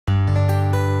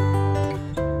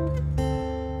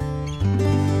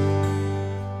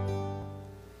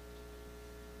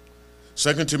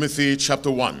2 Timothy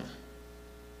chapter 1.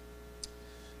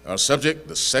 Our subject,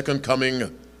 the second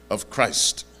coming of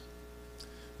Christ.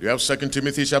 Do you have 2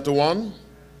 Timothy chapter 1?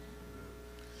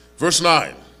 Verse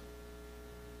 9.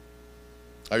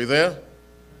 Are you there?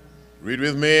 Read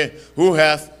with me. Who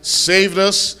hath saved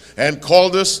us and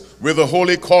called us with a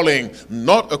holy calling,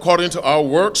 not according to our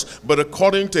works, but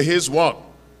according to his what?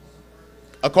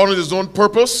 According to his own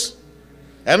purpose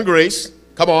and grace.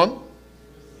 Come on.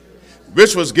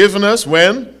 Which was given us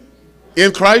when?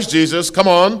 In Christ Jesus. Come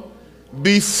on.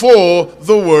 Before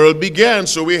the world began.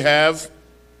 So we have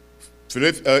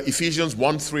Ephesians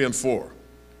 1, 3, and 4.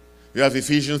 We have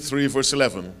Ephesians 3, verse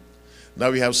 11.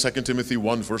 Now we have 2 Timothy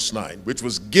 1, verse 9, which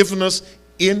was given us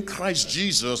in Christ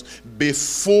Jesus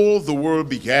before the world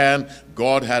began.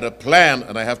 God had a plan,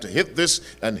 and I have to hit this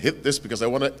and hit this because I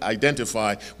want to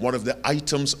identify one of the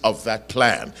items of that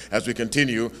plan as we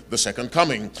continue the second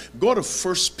coming. Go to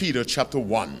 1 Peter chapter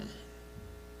 1.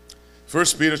 1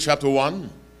 Peter chapter 1.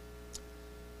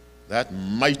 That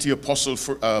mighty apostle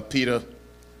Peter,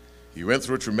 he went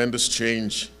through a tremendous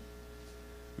change.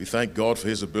 We thank God for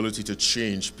his ability to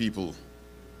change people.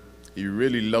 He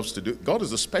really loves to do it. God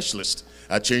is a specialist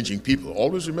at changing people.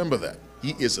 Always remember that.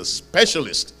 He is a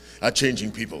specialist at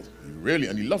changing people.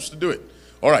 And he loves to do it.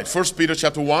 All right, 1 Peter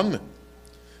chapter 1.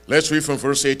 Let's read from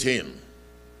verse 18.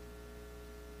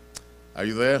 Are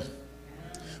you there?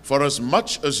 For as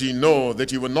much as ye know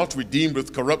that ye were not redeemed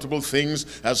with corruptible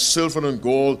things as silver and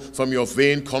gold from your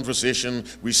vain conversation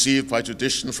received by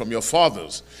tradition from your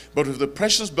fathers, but with the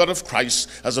precious blood of Christ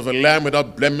as of a lamb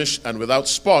without blemish and without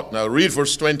spot. Now read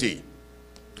verse 20.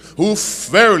 Who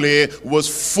verily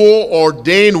was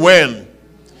foreordained when?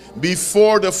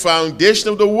 Before the foundation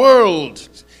of the world.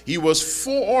 He was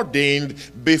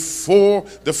foreordained before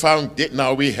the foundation.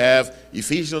 Now we have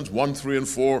Ephesians 1, 3, and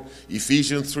 4,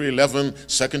 Ephesians 3, 11,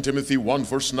 2 Timothy 1,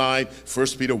 verse 9, 1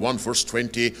 Peter 1, verse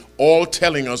 20, all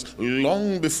telling us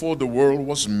long before the world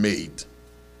was made,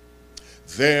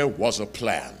 there was a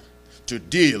plan to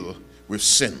deal with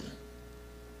sin.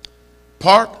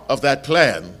 Part of that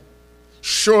plan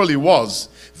surely was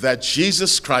that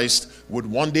Jesus Christ would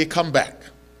one day come back.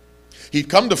 He'd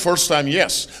come the first time,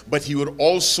 yes, but he would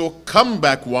also come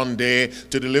back one day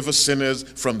to deliver sinners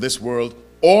from this world.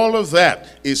 All of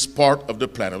that is part of the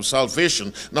plan of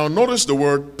salvation. Now notice the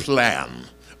word plan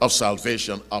of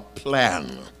salvation, a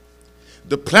plan.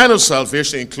 The plan of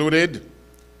salvation included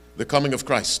the coming of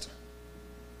Christ.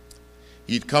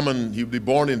 He'd come and he'd be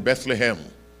born in Bethlehem,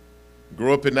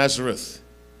 grow up in Nazareth.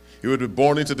 He would be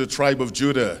born into the tribe of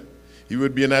Judah. He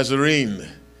would be a Nazarene.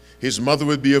 His mother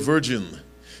would be a virgin.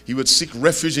 He would seek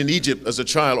refuge in Egypt as a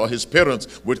child, or his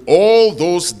parents. With all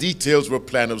those details were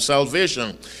plan of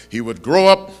salvation. He would grow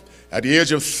up at the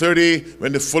age of 30.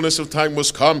 When the fullness of time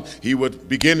was come, he would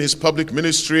begin his public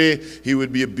ministry. He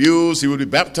would be abused. He would be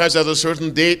baptized at a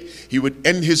certain date. He would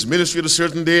end his ministry at a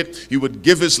certain date. He would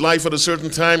give his life at a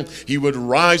certain time. He would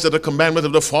rise at the commandment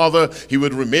of the Father. He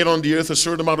would remain on the earth a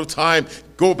certain amount of time,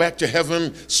 go back to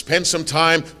heaven, spend some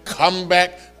time, come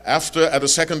back at the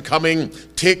second coming,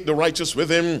 take the righteous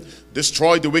with him,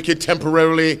 destroy the wicked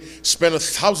temporarily, spend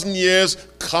 1,000 years,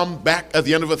 come back at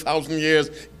the end of 1,000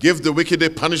 years, give the wicked a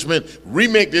punishment,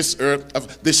 remake this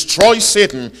earth, destroy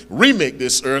Satan, remake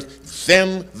this earth.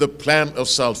 Then the plan of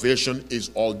salvation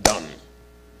is all done.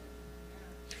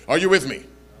 Are you with me?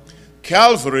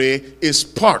 Calvary is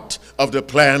part of the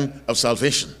plan of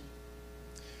salvation.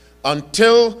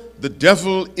 Until the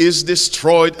devil is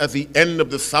destroyed at the end of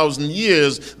the 1,000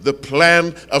 years, the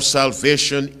plan of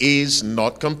salvation is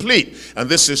not complete. And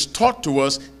this is taught to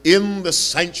us in the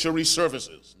sanctuary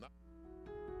services.